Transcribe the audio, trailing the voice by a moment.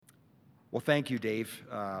Well, thank you, Dave,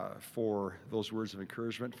 for those words of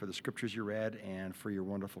encouragement, for the scriptures you read, and for your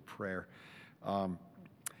wonderful prayer.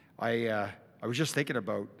 I was just thinking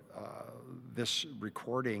about this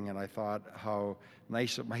recording, and I thought how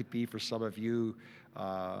nice it might be for some of you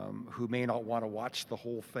who may not want to watch the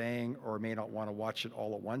whole thing or may not want to watch it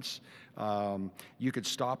all at once. You could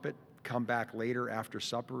stop it, come back later after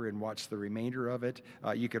supper and watch the remainder of it.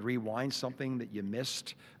 You could rewind something that you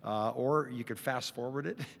missed, or you could fast forward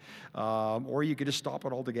it, or you could just stop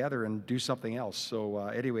it altogether and do something else. So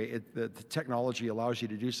anyway, the technology allows you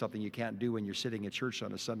to do something you can't do when you're sitting at church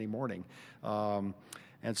on a Sunday morning.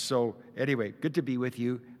 And so anyway, good to be with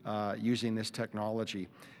you using this technology.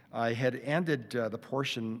 I had ended the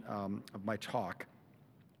portion of my talk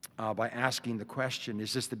by asking the question,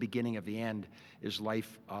 is this the beginning of the end? Is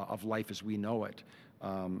life of life as we know it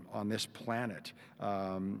on this planet?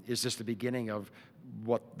 Is this the beginning of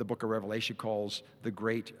what the book of Revelation calls the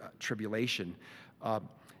Great Tribulation?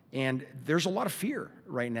 And there's a lot of fear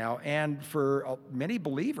right now. And for many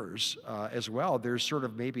believers as well, there's sort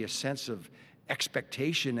of maybe a sense of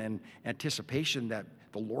expectation and anticipation that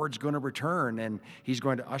the Lord's going to return and he's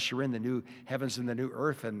going to usher in the new heavens and the new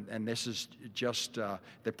earth, and this is just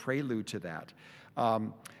the prelude to that.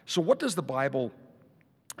 So what does the Bible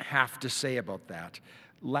have to say about that?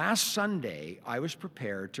 Last Sunday, I was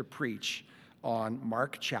prepared to preach on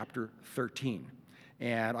Mark chapter 13.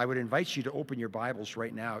 And I would invite you to open your Bibles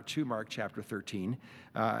right now to Mark chapter 13,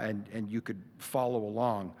 and you could follow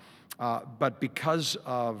along. But because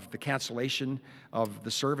of the cancellation of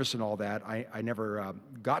the service and all that, I never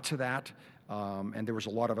got to that. And there was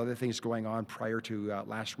a lot of other things going on prior to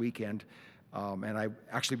last weekend. And I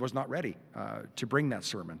actually was not ready to bring that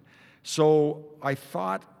sermon. So I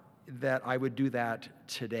thought that I would do that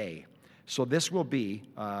today. So this will be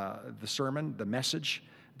the sermon, the message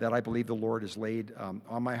that I believe the Lord has laid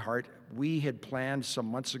on my heart. We had planned some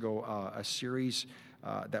months ago a series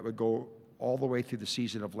that would go all the way through the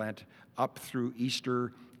season of Lent, up through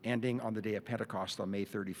Easter, ending on the day of Pentecost on May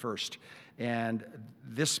 31st. And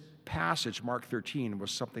this passage, Mark 13, was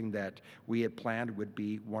something that we had planned would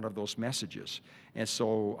be one of those messages. And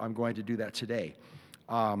so I'm going to do that today.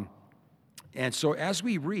 And so as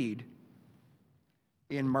we read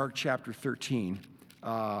in Mark chapter 13,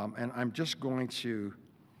 and I'm just going to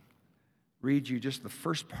read you just the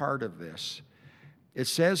first part of this. It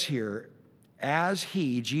says here, as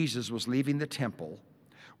he, Jesus, was leaving the temple,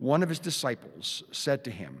 one of his disciples said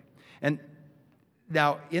to him, and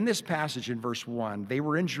now in this passage in verse 1, they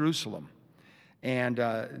were in Jerusalem, and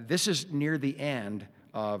this is near the end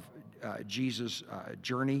of Jesus'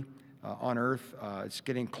 journey on earth. It's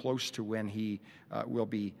getting close to when he will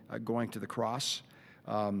be going to the cross.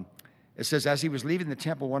 It says, as he was leaving the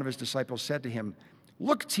temple, one of his disciples said to him,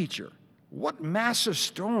 "Look, teacher, what massive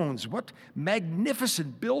stones, what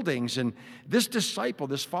magnificent buildings." And this disciple,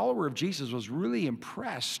 this follower of Jesus, was really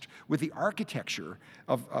impressed with the architecture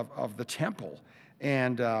of the temple.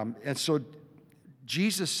 And so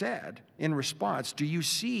Jesus said in response, "Do you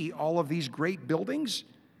see all of these great buildings?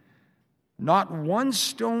 Not one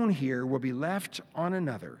stone here will be left on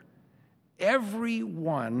another. Every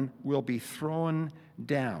one will be thrown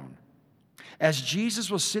down." As Jesus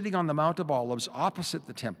was sitting on the Mount of Olives opposite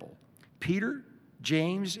the temple, Peter,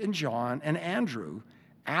 James, and John, and Andrew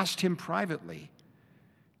asked him privately,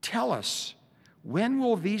 "Tell us, when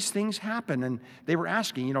will these things happen?" And they were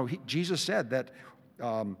asking, Jesus said that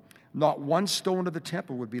not one stone of the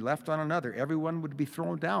temple would be left on another. Everyone would be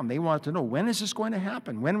thrown down. They wanted to know, when is this going to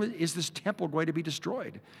happen? When is this temple going to be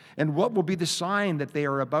destroyed? And what will be the sign that they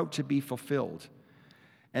are about to be fulfilled?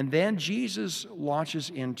 And then Jesus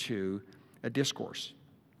launches into a discourse.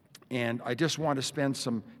 And I just want to spend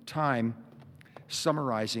some time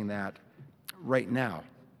summarizing that right now.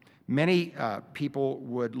 Many people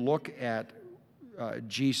would look at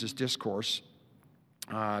Jesus' discourse,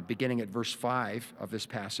 beginning at verse 5 of this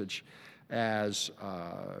passage, as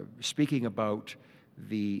speaking about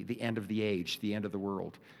the end of the age, the end of the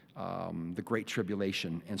world, the Great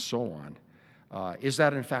Tribulation, and so on. Is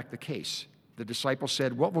that in fact the case? The disciples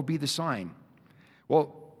said, "What will be the sign?"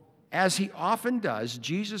 Well, as he often does,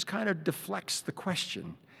 Jesus kind of deflects the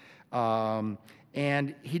question.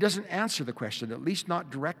 And he doesn't answer the question, at least not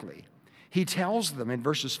directly. He tells them in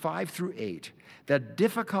verses 5 through 8 that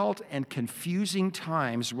difficult and confusing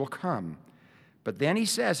times will come. But then he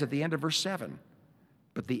says at the end of verse 7,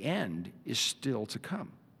 but the end is still to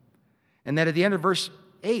come. And then at the end of verse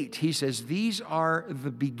 8, he says, these are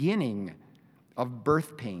the beginning of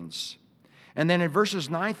birth pains. And then in verses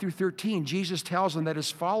 9 through 13, Jesus tells them that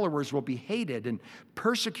his followers will be hated and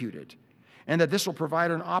persecuted, and that this will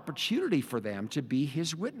provide an opportunity for them to be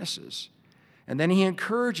his witnesses. And then he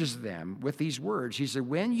encourages them with these words. He said,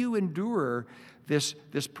 when you endure this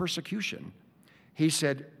persecution, he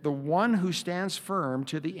said, the one who stands firm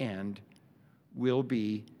to the end will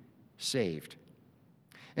be saved.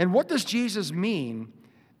 And what does Jesus mean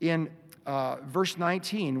in verse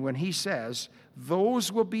 19 when he says, those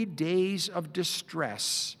will be days of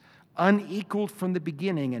distress, unequaled from the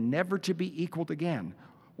beginning and never to be equaled again?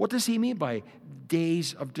 What does he mean by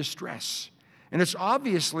days of distress? And it's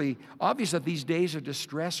obvious that these days of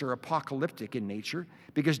distress are apocalyptic in nature,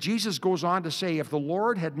 because Jesus goes on to say, if the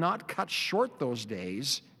Lord had not cut short those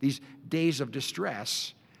days, these days of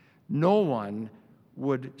distress, no one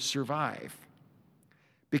would survive.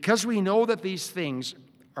 Because we know that these things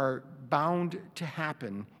are bound to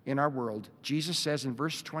happen in our world, Jesus says in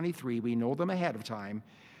verse 23, we know them ahead of time,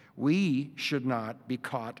 we should not be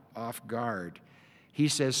caught off guard. He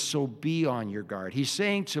says, so be on your guard. He's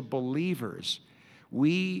saying to believers,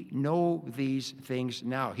 we know these things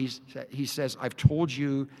now. He says, I've told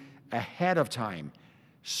you ahead of time,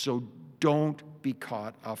 so don't be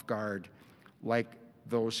caught off guard like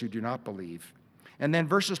those who do not believe. And then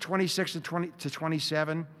verses 26 to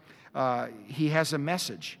 27, he has a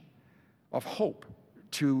message of hope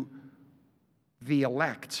to the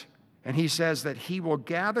elect. And he says that he will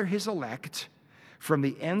gather his elect from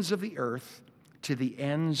the ends of the earth to the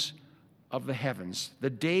ends of the heavens. The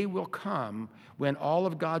day will come when all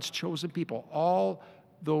of God's chosen people, all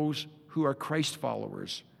those who are Christ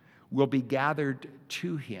followers, will be gathered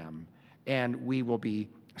to him, and we will be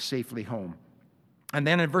safely home. And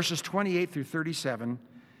then in verses 28 through 37,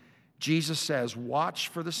 Jesus says, watch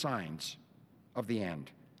for the signs of the end.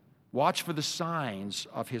 Watch for the signs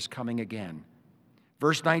of his coming again.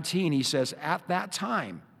 Verse 19, he says, at that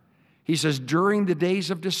time, he says, during the days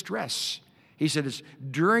of distress, he said it's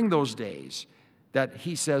during those days that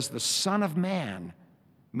he says the Son of Man,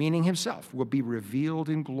 meaning himself, will be revealed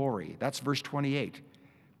in glory. That's verse 28.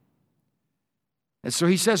 And so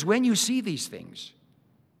he says, when you see these things,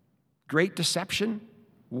 great deception,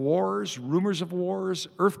 wars, rumors of wars,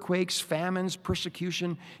 earthquakes, famines,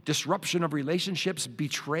 persecution, disruption of relationships,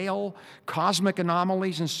 betrayal, cosmic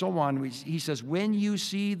anomalies, and so on, he says, when you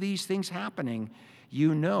see these things happening,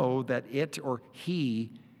 you know that it or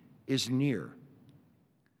he is near.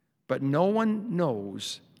 But no one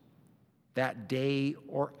knows that day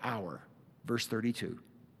or hour. Verse 32.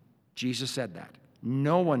 Jesus said that.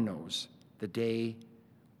 No one knows the day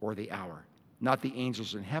or the hour. Not the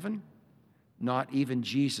angels in heaven, not even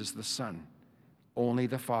Jesus the Son. Only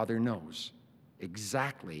the Father knows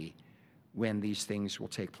exactly when these things will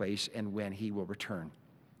take place and when he will return.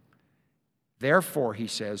 Therefore, he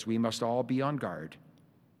says, we must all be on guard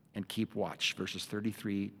and keep watch, verses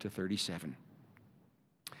 33 to 37.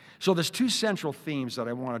 So there's two central themes that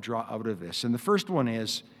I want to draw out of this. And the first one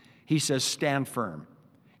is, he says, stand firm.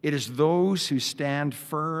 It is those who stand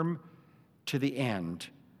firm to the end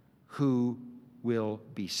who will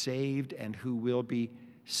be saved and who will be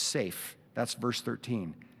safe. That's verse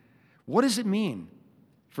 13. What does it mean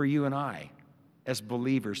for you and I as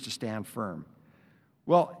believers to stand firm?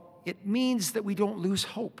 Well, it means that we don't lose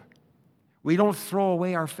hope. We don't throw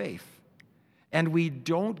away our faith. And we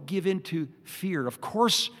don't give in to fear. Of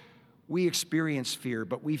course, we experience fear,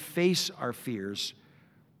 but we face our fears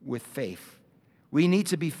with faith. We need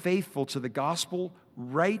to be faithful to the gospel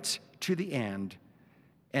right to the end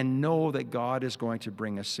and know that God is going to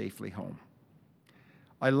bring us safely home.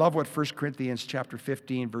 I love what 1 Corinthians chapter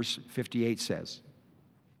 15, verse 58 says.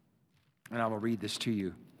 And I will read this to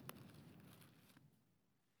you.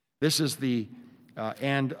 This is the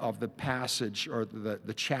end of the passage or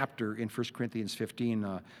the chapter in 1 Corinthians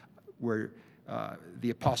 15 where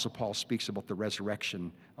the Apostle Paul speaks about the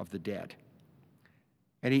resurrection of the dead.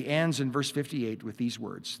 And he ends in verse 58 with these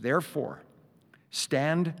words, therefore,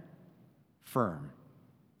 stand firm.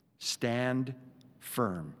 Stand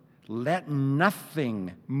firm. Let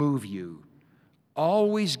nothing move you.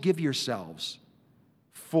 Always give yourselves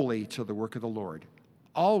fully to the work of the Lord.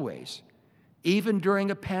 Always. Even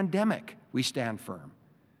during a pandemic, we stand firm.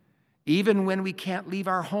 Even when we can't leave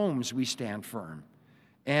our homes, we stand firm.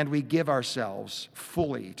 And we give ourselves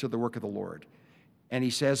fully to the work of the Lord. And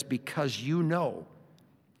he says, because you know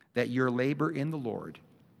that your labor in the Lord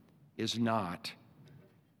is not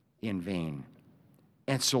in vain.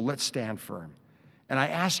 And so let's stand firm. And I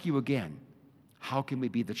ask you again, how can we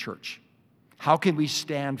be the church? How can we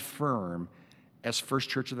stand firm as First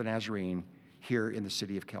Church of the Nazarene here in the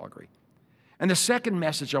city of Calgary? And the second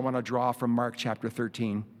message I want to draw from Mark chapter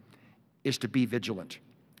 13 is to be vigilant.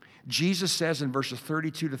 Jesus says in verses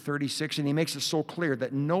 32 to 36, and he makes it so clear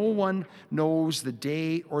that no one knows the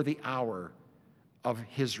day or the hour of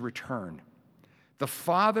his return. The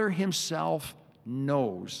Father himself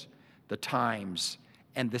knows the times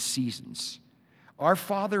and the seasons. Our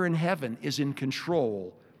Father in heaven is in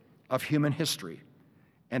control of human history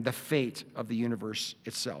and the fate of the universe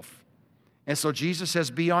itself. And so Jesus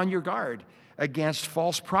says, be on your guard against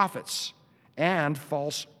false prophets and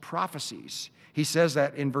false prophecies. He says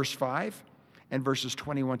that in verse 5 and verses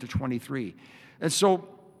 21 to 23. And so,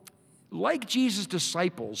 like Jesus'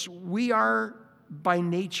 disciples, we are by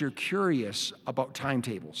nature curious about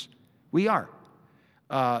timetables. We are.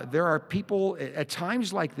 There are people at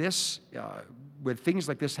times like this, when things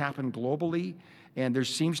like this happen globally, and there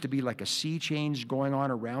seems to be like a sea change going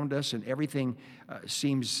on around us, and everything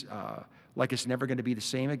seems like it's never going to be the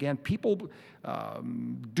same again. People,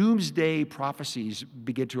 doomsday prophecies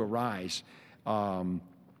begin to arise,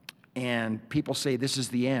 and people say this is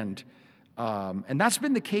the end. And that's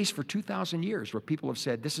been the case for 2,000 years, where people have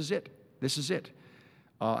said, this is it, this is it.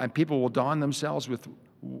 And people will don themselves with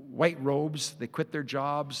white robes, they quit their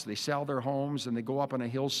jobs, they sell their homes, and they go up on a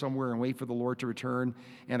hill somewhere and wait for the Lord to return.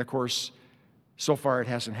 And of course, so far it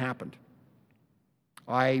hasn't happened.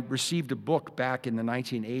 I received a book back in the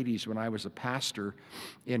 1980s when I was a pastor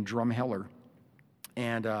in Drumheller,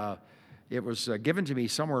 and it was given to me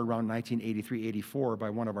somewhere around 1983-84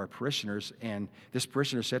 by one of our parishioners, and this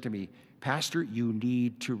parishioner said to me, Pastor, you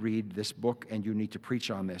need to read this book and you need to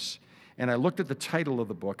preach on this. And I looked at the title of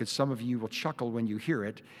the book, and some of you will chuckle when you hear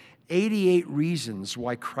it, 88 Reasons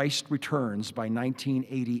Why Christ Returns by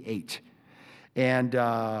 1988. And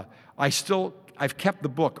I've kept the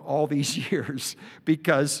book all these years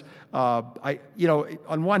because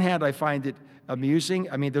on one hand, I find it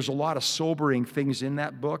amusing. I mean, there's a lot of sobering things in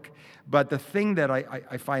that book, but the thing that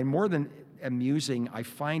I find more than amusing, I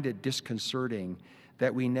find it disconcerting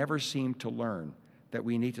that we never seem to learn, that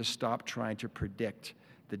we need to stop trying to predict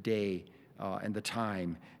the day and the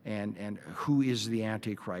time and who is the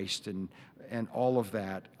Antichrist and all of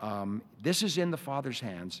that. This is in the Father's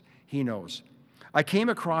hands. He knows. I came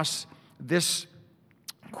across this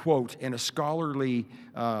quote in a scholarly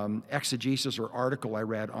exegesis or article I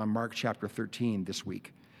read on Mark chapter 13 this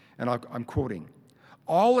week. And I'm quoting,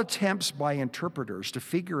 all attempts by interpreters to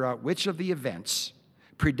figure out which of the events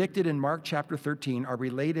predicted in Mark chapter 13 are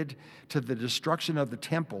related to the destruction of the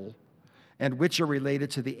temple and which are related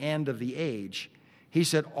to the end of the age, he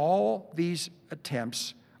said all these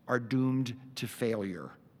attempts are doomed to failure.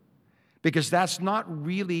 Because that's not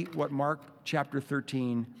really what Mark chapter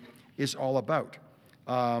 13 is all about.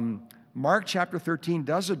 Mark chapter 13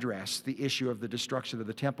 does address the issue of the destruction of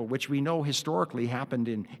the temple, which we know historically happened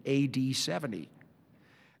in AD 70.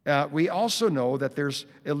 We also know that there's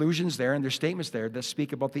allusions there and there's statements there that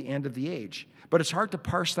speak about the end of the age. But it's hard to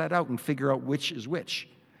parse that out and figure out which is which.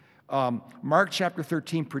 Mark chapter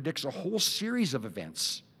 13 predicts a whole series of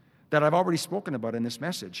events that I've already spoken about in this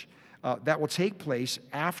message that will take place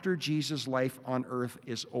after Jesus' life on earth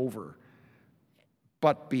is over,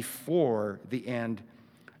 but before the end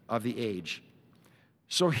of the age.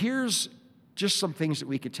 So here's just some things that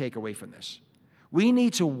we could take away from this. We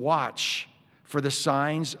need to watch for the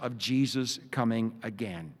signs of Jesus coming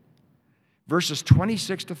again. Verses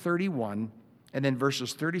 26 to 31, and then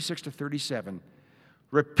verses 36 to 37,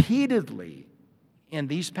 repeatedly in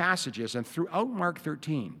these passages and throughout Mark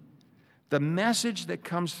 13, the message that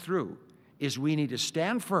comes through is we need to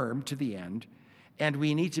stand firm to the end, and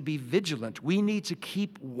we need to be vigilant. We need to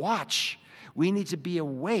keep watch. We need to be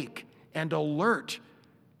awake and alert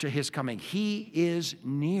to his coming. He is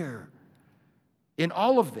near. In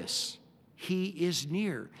all of this, he is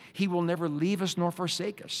near. He will never leave us nor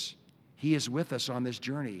forsake us. He is with us on this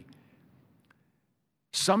journey.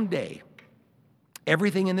 Someday,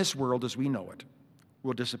 everything in this world as we know it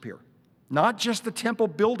will disappear. Not just the temple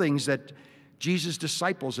buildings that Jesus'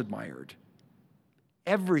 disciples admired.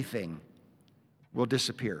 Everything will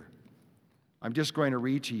disappear. I'm just going to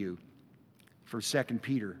read to you from 2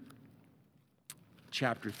 Peter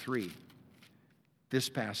chapter 3, this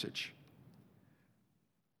passage.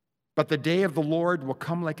 But the day of the Lord will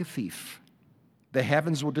come like a thief. The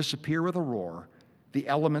heavens will disappear with a roar. The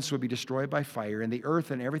elements will be destroyed by fire, and the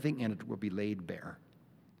earth and everything in it will be laid bare.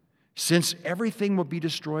 Since everything will be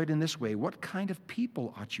destroyed in this way, what kind of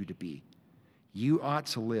people ought you to be? You ought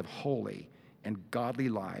to live holy and godly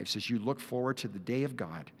lives as you look forward to the day of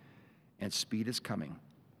God, and speed is coming.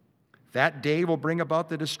 That day will bring about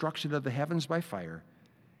the destruction of the heavens by fire,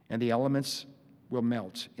 and the elements will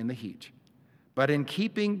melt in the heat. But in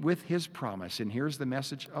keeping with his promise, and here's the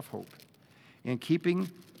message of hope, in keeping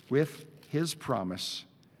with his promise,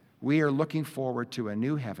 we are looking forward to a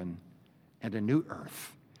new heaven and a new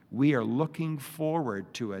earth. We are looking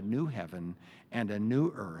forward to a new heaven and a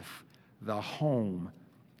new earth, the home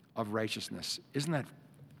of righteousness. Isn't that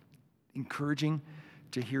encouraging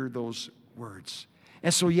to hear those words?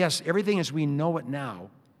 And so, yes, everything as we know it now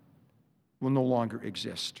will no longer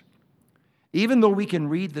exist. Even though we can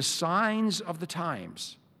read the signs of the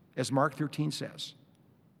times, as Mark 13 says,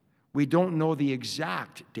 we don't know the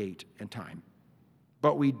exact date and time,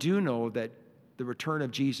 but we do know that the return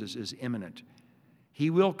of Jesus is imminent. He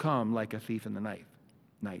will come like a thief in the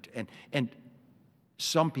night. And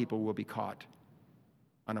some people will be caught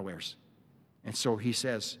unawares. And so he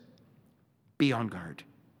says, be on guard.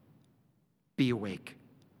 Be awake.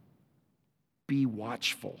 Be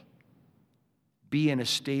watchful. Be in a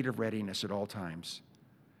state of readiness at all times.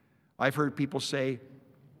 I've heard people say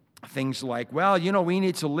things like, well, we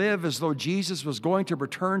need to live as though Jesus was going to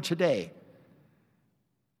return today.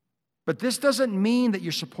 But this doesn't mean that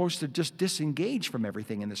you're supposed to just disengage from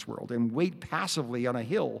everything in this world and wait passively on a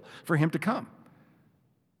hill for him to come.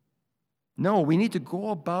 No, we need to go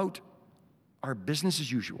about our business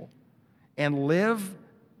as usual and live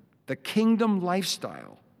the kingdom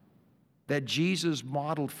lifestyle that Jesus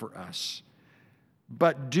modeled for us,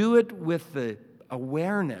 but do it with the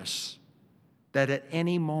awareness that at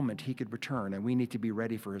any moment he could return, and we need to be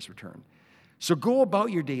ready for his return. So go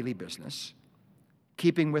about your daily business,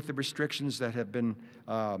 keeping with the restrictions that have been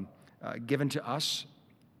given to us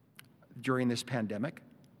during this pandemic.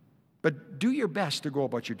 But do your best to go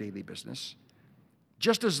about your daily business,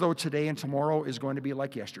 just as though today and tomorrow is going to be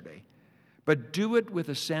like yesterday. But do it with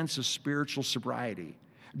a sense of spiritual sobriety.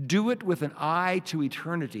 Do it with an eye to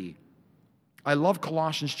eternity. I love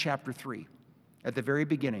Colossians chapter 3 at the very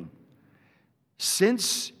beginning.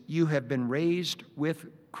 Since you have been raised with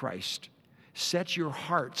Christ, set your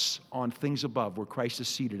hearts on things above, where Christ is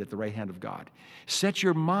seated at the right hand of God. Set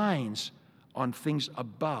your minds on things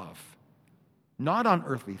above, not on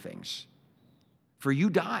earthly things. For you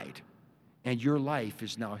died, and your life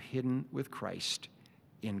is now hidden with Christ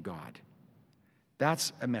in God.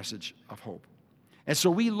 That's a message of hope. And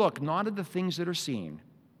so we look not at the things that are seen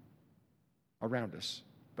around us,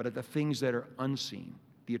 but at the things that are unseen,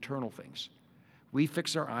 the eternal things. We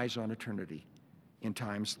fix our eyes on eternity in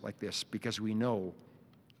times like this because we know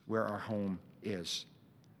where our home is.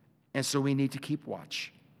 And so we need to keep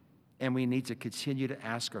watch, and we need to continue to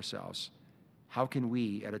ask ourselves, how can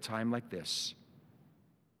we, at a time like this,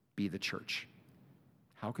 be the church?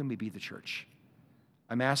 How can we be the church?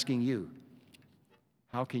 I'm asking you,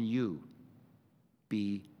 how can you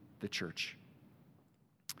be the church?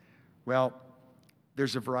 Well,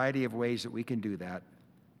 there's a variety of ways that we can do that,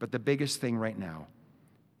 but the biggest thing right now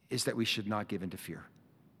is that we should not give in to fear.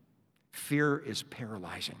 Fear is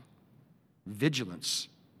paralyzing. Vigilance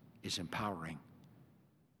is empowering.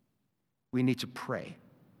 We need to pray.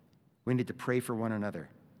 We need to pray for one another.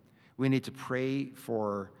 We need to pray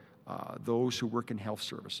for those who work in health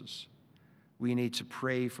services. We need to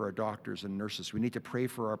pray for our doctors and nurses. We need to pray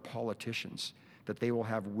for our politicians, that they will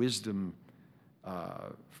have wisdom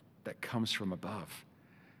that comes from above.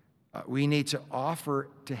 We need to offer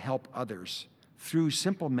to help others through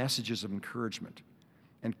simple messages of encouragement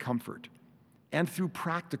and comfort, and through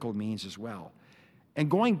practical means as well. And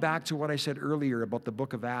going back to what I said earlier about the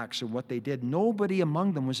book of Acts and what they did, nobody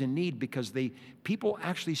among them was in need because people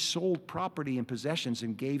actually sold property and possessions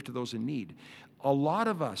and gave to those in need. A lot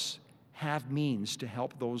of us have means to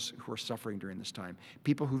help those who are suffering during this time.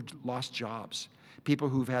 People who've lost jobs, people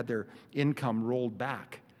who've had their income rolled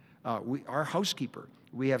back. Our housekeeper,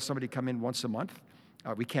 we have somebody come in once a month.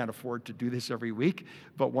 We can't afford to do this every week,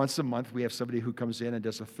 but once a month we have somebody who comes in and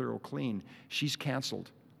does a thorough clean. She's canceled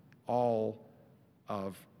all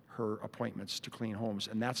of her appointments to clean homes,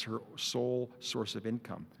 and that's her sole source of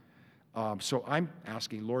income. So I'm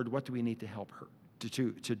asking, Lord, what do we need to help her,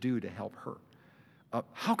 to do to help her?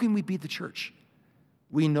 How can we be the church?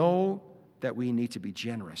 We know that we need to be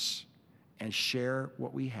generous and share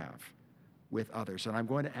what we have with others, and I'm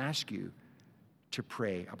going to ask you to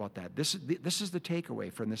pray about that. This is the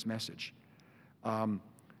takeaway from this message.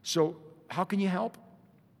 So how can you help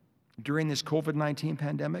during this COVID-19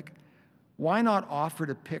 pandemic? Why not offer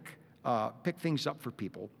to pick things up for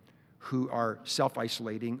people who are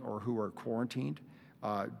self-isolating or who are quarantined,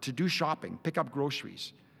 to do shopping, pick up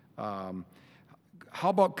groceries? How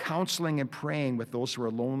about counseling and praying with those who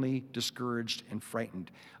are lonely, discouraged, and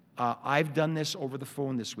frightened? I've done this over the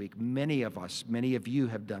phone this week. Many of you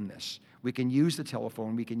have done this. We can use the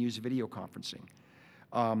telephone. We can use video conferencing.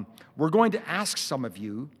 We're going to ask some of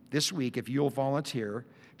you this week if you'll volunteer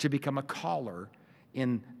to become a caller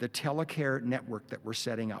in the telecare network that we're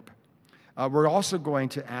setting up. We're also going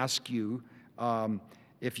to ask you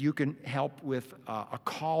if you can help with a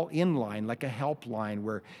call-in line, like a helpline,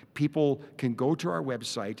 where people can go to our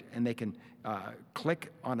website and they can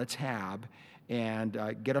click on a tab and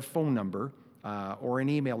get a phone number or an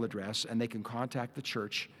email address, and they can contact the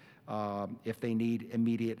church if they need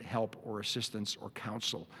immediate help or assistance or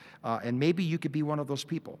counsel. And maybe you could be one of those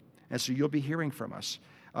people. And so you'll be hearing from us.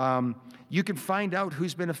 You can find out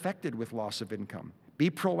who's been affected with loss of income. Be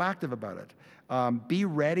proactive about it. Be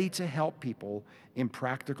ready to help people in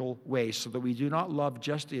practical ways so that we do not love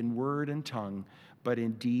just in word and tongue, but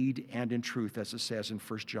in deed and in truth, as it says in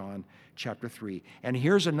 1 John chapter 3. And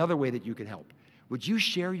here's another way that you can help. Would you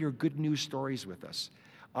share your good news stories with us?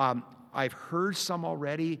 I've heard some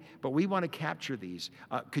already, but we want to capture these.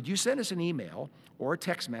 Could you send us an email or a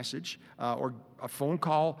text message or a phone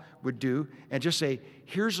call would do, and just say,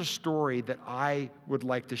 here's a story that I would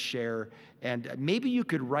like to share, and maybe you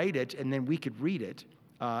could write it and then we could read it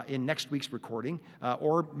in next week's recording,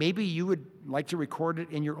 or maybe you would like to record it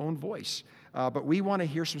in your own voice. But we want to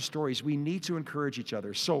hear some stories. We need to encourage each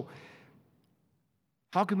other. So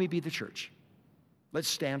how can we be the church? Let's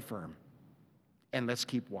stand firm. And let's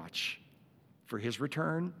keep watch for his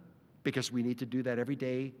return, because we need to do that every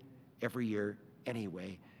day, every year,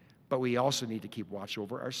 anyway. But we also need to keep watch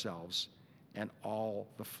over ourselves and all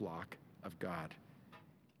the flock of God,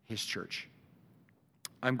 his church.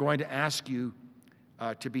 I'm going to ask you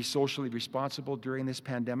to be socially responsible during this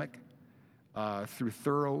pandemic through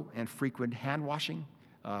thorough and frequent hand washing,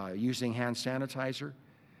 using hand sanitizer,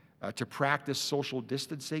 to practice social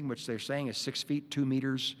distancing, which they're saying is 6 feet, 2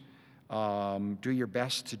 meters. Do your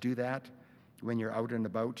best to do that when you're out and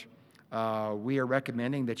about. We are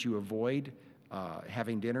recommending that you avoid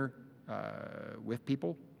having dinner with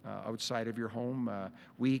people outside of your home.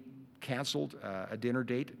 We canceled a dinner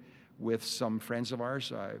date with some friends of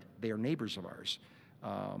ours. They are neighbors of ours,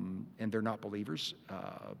 and they're not believers,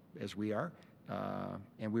 as we are.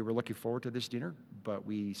 And we were looking forward to this dinner, but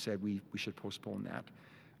we said we should postpone that.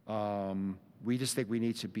 We just think we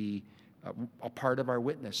need to be a part of our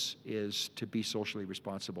witness is to be socially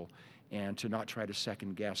responsible and to not try to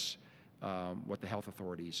second guess what the health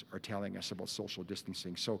authorities are telling us about social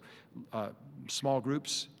distancing. So small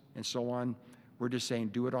groups and so on, we're just saying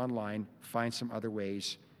do it online, find some other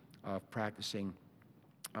ways of practicing,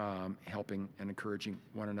 helping and encouraging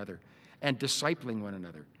one another, and discipling one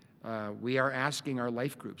another. We are asking our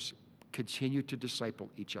life groups, continue to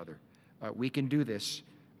disciple each other. We can do this.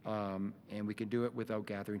 And we can do it without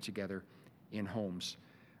gathering together in homes.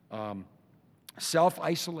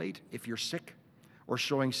 Self-isolate if you're sick or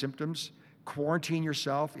showing symptoms. Quarantine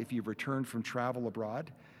yourself if you've returned from travel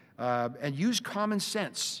abroad. And use common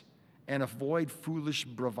sense and avoid foolish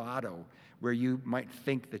bravado where you might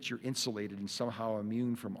think that you're insulated and somehow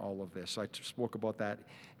immune from all of this. I spoke about that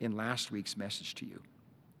in last week's message to you.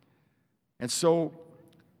 And so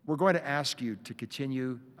we're going to ask you to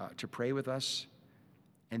continue to pray with us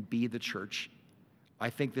and be the church. I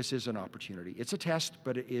think this is an opportunity. It's a test,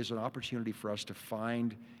 but it is an opportunity for us to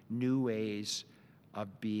find new ways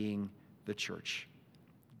of being the church.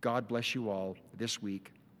 God bless you all this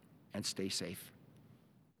week, and stay safe.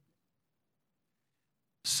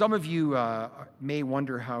 Some of you may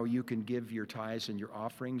wonder how you can give your tithes and your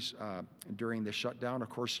offerings during the shutdown. Of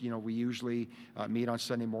course, we usually meet on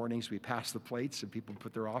Sunday mornings. We pass the plates and people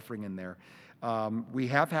put their offering in there. We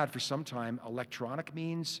have had for some time electronic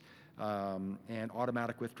means and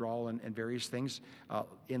automatic withdrawal and various things.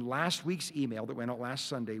 In last week's email that went out last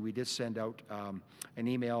Sunday, we did send out an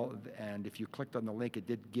email, and if you clicked on the link, it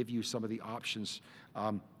did give you some of the options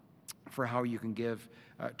for how you can give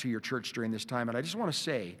to your church during this time. And I just want to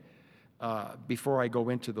say, before I go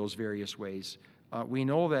into those various ways, we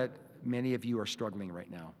know that many of you are struggling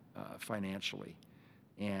right now financially.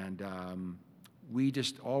 And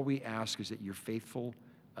all we ask is that you're faithful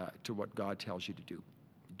to what God tells you to do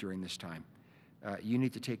during this time. You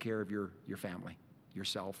need to take care of your family,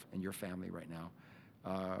 yourself and your family right now.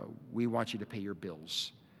 We want you to pay your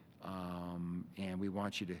bills, and we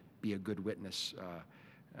want you to be a good witness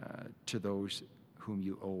to those whom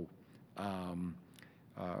you owe.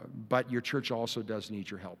 But your church also does need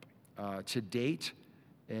your help. To date,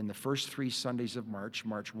 in the first 3 Sundays of March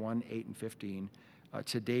 1, 8, and 15,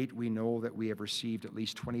 to date, we know that we have received at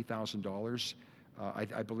least $20,000.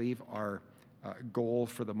 I believe our goal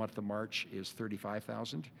for the month of March is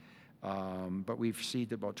 $35,000, but we've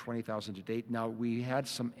received about $20,000 to date. Now, we had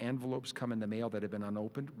some envelopes come in the mail that have been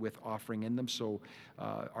unopened with offering in them, so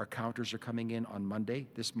our counters are coming in on Monday,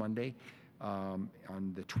 this Monday, on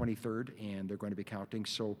the 23rd, and they're going to be counting.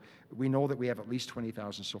 So we know that we have at least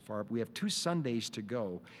 $20,000 so far. We have 2 Sundays to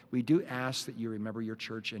go. We do ask that you remember your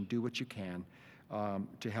church and do what you can.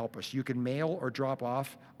 to help us. You can mail or drop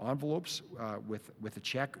off envelopes with a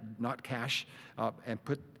check, not cash, and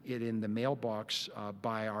put it in the mailbox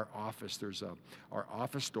by our office. There's our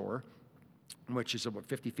office door, which is about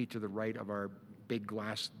 50 feet to the right of our big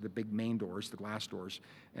main doors, the glass doors,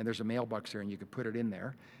 and there's a mailbox there, and you can put it in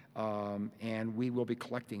there, and we will be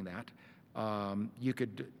collecting that. You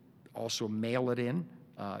could also mail it in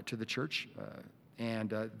to the church,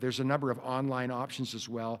 and there's a number of online options as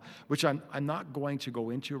well, which I'm not going to go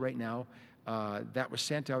into right now. That was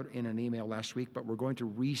sent out in an email last week, but we're going to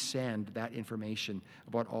resend that information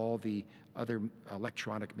about all the other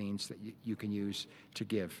electronic means that you can use to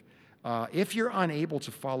give. If you're unable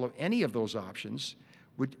to follow any of those options,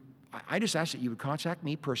 I just ask that you would contact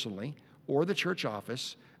me personally or the church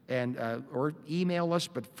office, and or email us,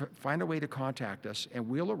 but find a way to contact us, and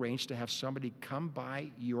we'll arrange to have somebody come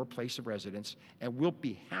by your place of residence, and we'll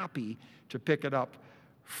be happy to pick it up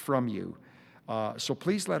from you. So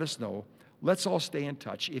please let us know. Let's all stay in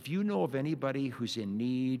touch. If you know of anybody who's in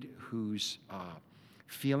need, who's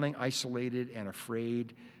feeling isolated and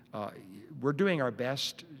afraid, we're doing our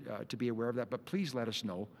best to be aware of that, but please let us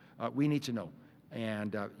know. We need to know.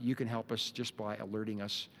 And you can help us just by alerting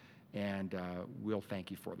us, and we'll thank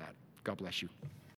you for that. God bless you.